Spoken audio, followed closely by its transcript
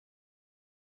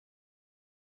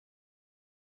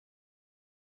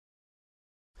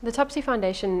The Topsy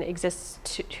Foundation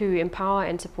exists to empower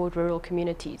and support rural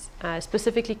communities,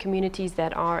 specifically communities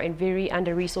that are in very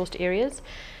under-resourced areas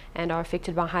and are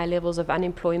affected by high levels of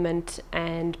unemployment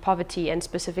and poverty, and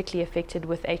specifically affected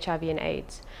with HIV and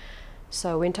AIDS.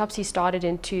 So when Topsy started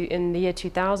in the year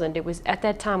 2000, it was at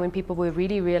that time when people were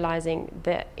really realizing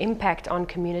the impact on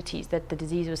communities that the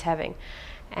disease was having.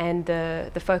 And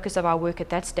the focus of our work at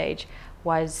that stage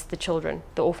was the children,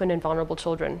 the orphan and vulnerable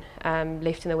children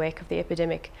left in the wake of the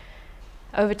epidemic.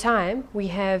 Over time, we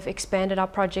have expanded our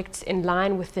projects in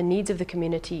line with the needs of the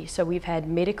community. So we've had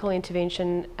medical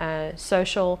intervention,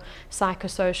 social,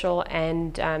 psychosocial,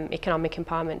 and economic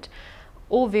empowerment.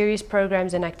 All various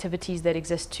programs and activities that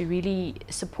exist to really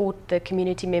support the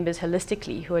community members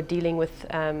holistically who are dealing with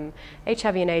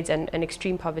HIV and AIDS and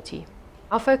extreme poverty.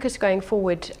 Our focus going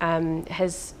forward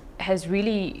has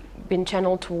really been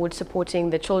channeled towards supporting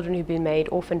the children who've been made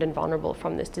orphaned and vulnerable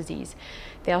from this disease.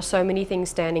 There are so many things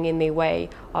standing in their way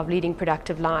of leading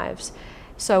productive lives.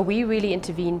 So we really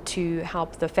intervene to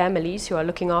help the families who are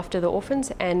looking after the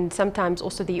orphans, and sometimes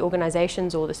also the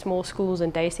organizations or the small schools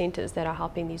and day centers that are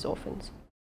helping these orphans.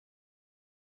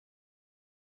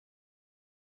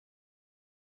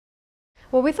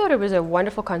 Well, we thought it was a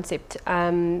wonderful concept.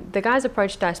 The guys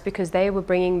approached us because they were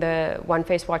bringing the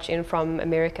FaceWatch in from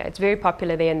America. It's very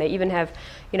popular there, and they even have,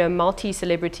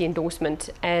 multi-celebrity endorsement.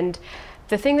 And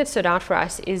the thing that stood out for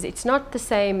us is it's not the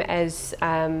same as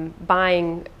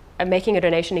making a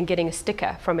donation and getting a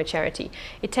sticker from a charity.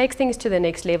 It takes things to the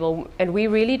next level, and we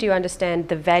really do understand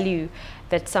the value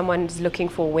that someone's looking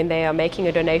for when they are making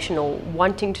a donation or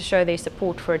wanting to show their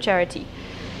support for a charity.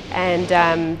 And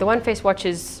the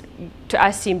FaceWatch to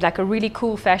us seemed like a really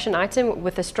cool fashion item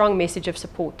with a strong message of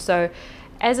support. So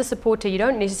as a supporter, you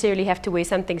don't necessarily have to wear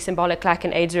something symbolic like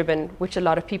an AIDS ribbon, which a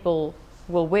lot of people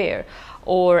will wear,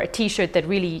 or a t-shirt that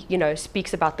really,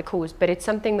 speaks about the cause, but it's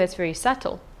something that's very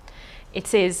subtle. It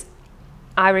says,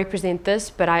 I represent this,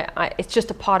 but it's just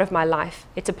a part of my life.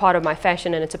 It's a part of my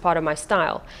fashion, and it's a part of my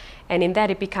style. And in that,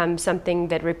 it becomes something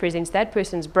that represents that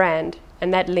person's brand,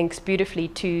 and that links beautifully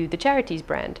to the charity's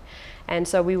brand. And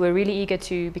so we were really eager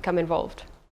to become involved.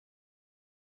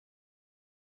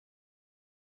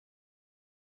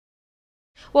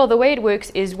 Well, the way it works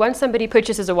is once somebody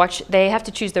purchases a watch, they have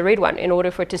to choose the red one in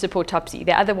order for it to support Topsy.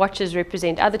 The other watches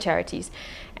represent other charities.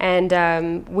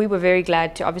 And we were very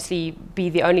glad to obviously be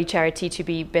the only charity to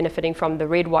be benefiting from the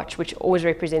red watch, which always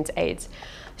represents AIDS.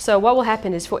 So what will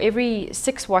happen is for every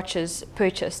 6 watches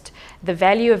purchased, the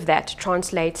value of that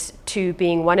translates to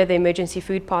being one of the emergency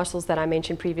food parcels that I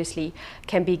mentioned previously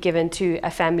can be given to a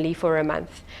family for a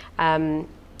month.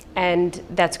 And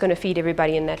that's going to feed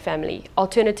everybody in that family.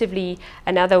 Alternatively,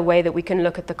 another way that we can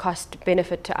look at the cost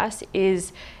benefit to us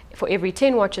is for every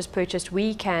 10 watches purchased,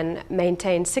 we can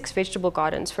maintain 6 vegetable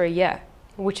gardens for a year,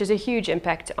 which is a huge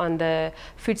impact on the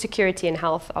food security and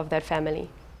health of that family.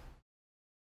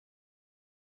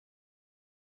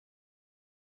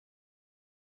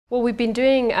 Well, we've been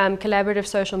doing collaborative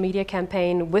social media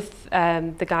campaign with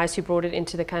the guys who brought it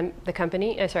into the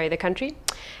country,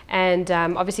 and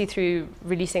obviously through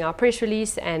releasing our press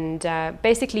release and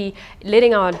basically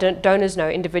letting our donors know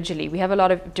individually. We have a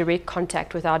lot of direct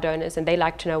contact with our donors, and they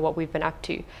like to know what we've been up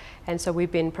to, and so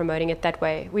we've been promoting it that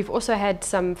way. We've also had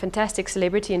some fantastic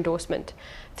celebrity endorsement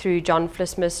through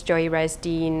Vlismas,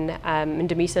 Rasdien,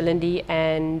 Ndamisa Lindy,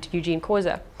 and Eugene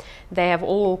Khoza. They have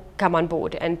all come on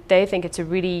board, and they think it's a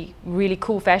really, really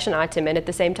cool fashion item, and at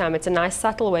the same time it's a nice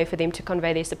subtle way for them to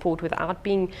convey their support without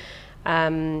being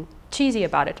cheesy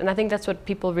about it, and I think that's what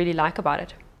people really like about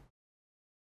it.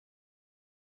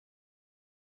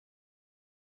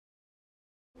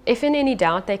 If in any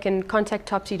doubt, they can contact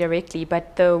Topsy directly,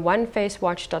 but the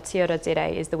FaceWatch.co.za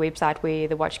is the website where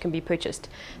the watch can be purchased.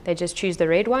 They just choose the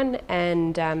red one,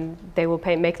 and they will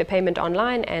make the payment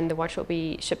online, and the watch will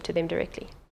be shipped to them directly.